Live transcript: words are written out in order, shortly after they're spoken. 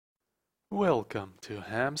Welcome to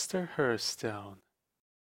Hamster Hearthstone.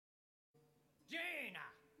 Jaina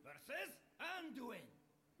versus Anduin.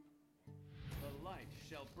 The light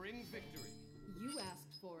shall bring victory. You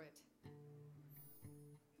asked for it.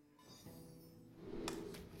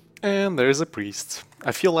 And there's a priest.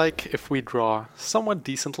 I feel like if we draw somewhat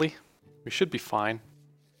decently, we should be fine.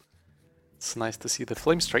 It's nice to see the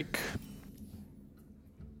flame strike.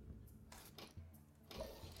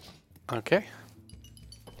 Okay.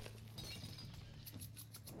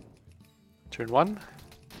 Turn 1.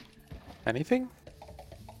 Anything?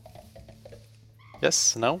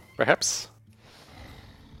 Yes, no, perhaps?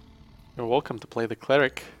 You're welcome to play the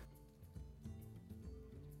cleric.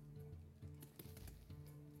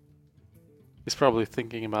 He's probably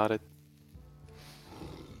thinking about it.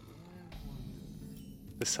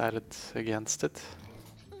 Decided against it.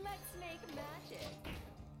 Let's make magic.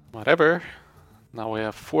 Whatever. Now we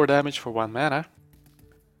have 4 damage for 1 mana.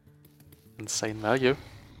 Insane value.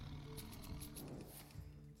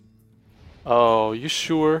 Oh, you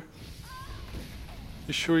sure?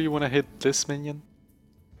 You sure you want to hit this minion?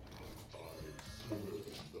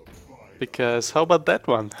 Because how about that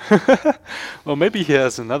one? Or maybe he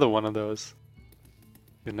has another one of those.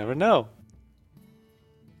 You never know.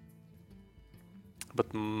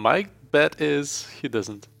 But my bet is he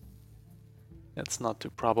doesn't. That's not too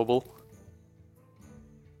probable.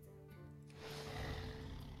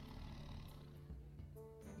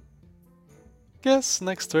 Guess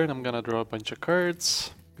next turn I'm gonna draw a bunch of cards,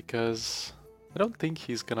 because I don't think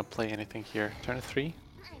he's gonna play anything here. Turn 3.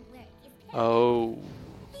 Oh,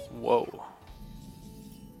 whoa.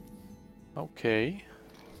 Okay.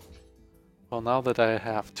 Well, now that I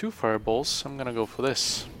have 2 fireballs, I'm gonna go for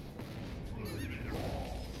this.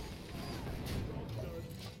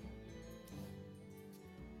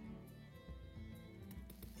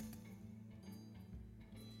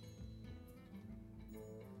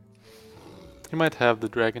 He might have the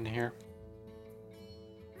dragon here.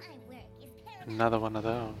 Another one of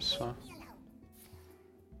those, huh?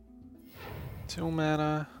 2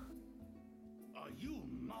 mana. Are you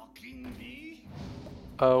mocking me?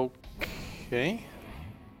 Okay.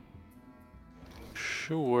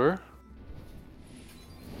 Sure.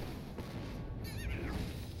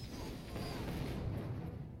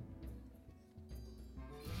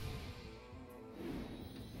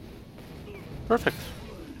 Perfect.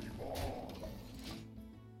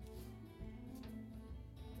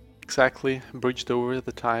 Exactly, bridged over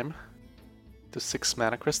the time to 6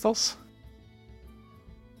 mana crystals,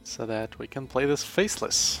 so that we can play this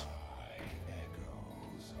faceless.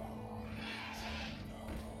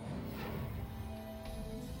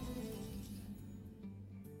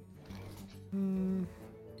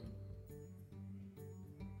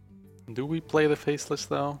 Do we play the faceless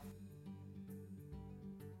though?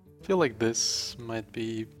 I feel like this might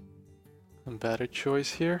be a better choice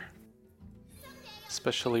here.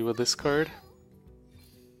 Especially with this card.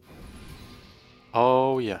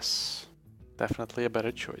 Oh yes, definitely a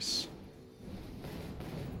better choice.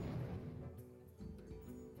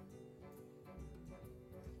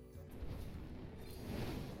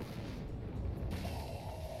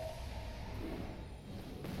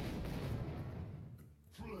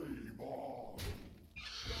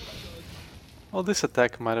 Well, this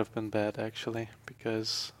attack might have been bad actually,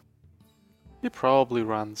 because he probably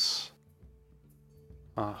runs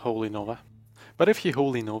Holy Nova. But if he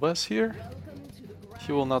Holy Novas here,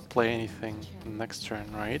 he will not play anything next turn,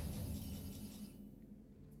 right?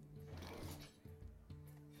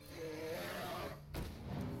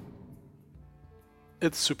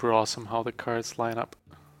 It's super awesome how the cards line up.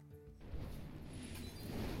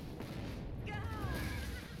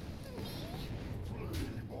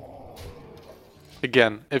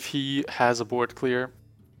 Again, if he has a board clear,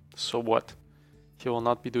 so what? He will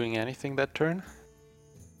not be doing anything that turn.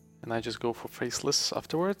 And I just go for faceless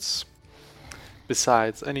afterwards.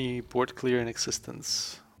 Besides, any board clear in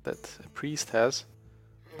existence that a priest has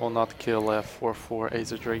will not kill a 4/4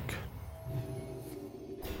 Aether Drake.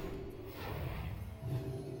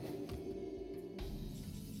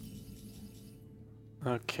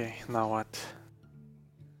 Okay, now what?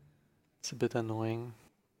 It's a bit annoying.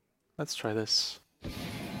 Let's try this.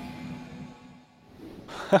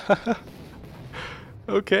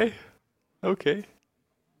 Okay, okay.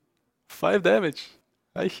 5 damage.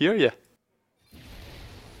 I hear ya.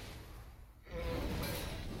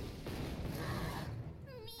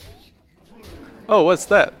 Oh, what's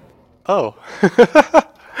that? Oh.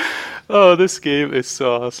 Oh, this game is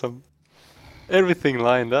so awesome. Everything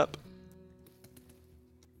lined up.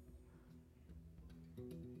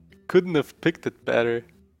 Couldn't have picked it better,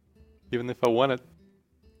 even if I wanted.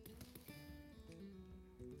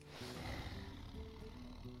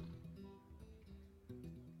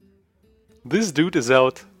 This dude is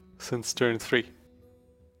out since turn 3.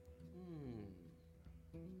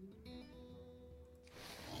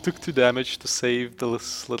 Took 2 damage to save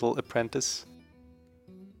this little apprentice.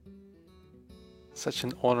 Such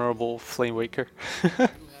an honorable Flame Waker.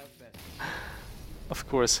 Of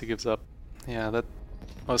course he gives up. Yeah, that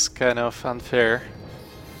was kind of unfair.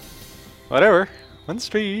 Whatever, win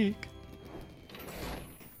streak!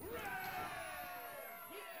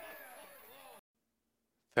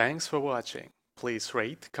 Thanks for watching. Please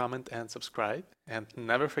rate, comment and subscribe. And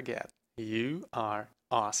never forget, you are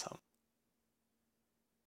awesome.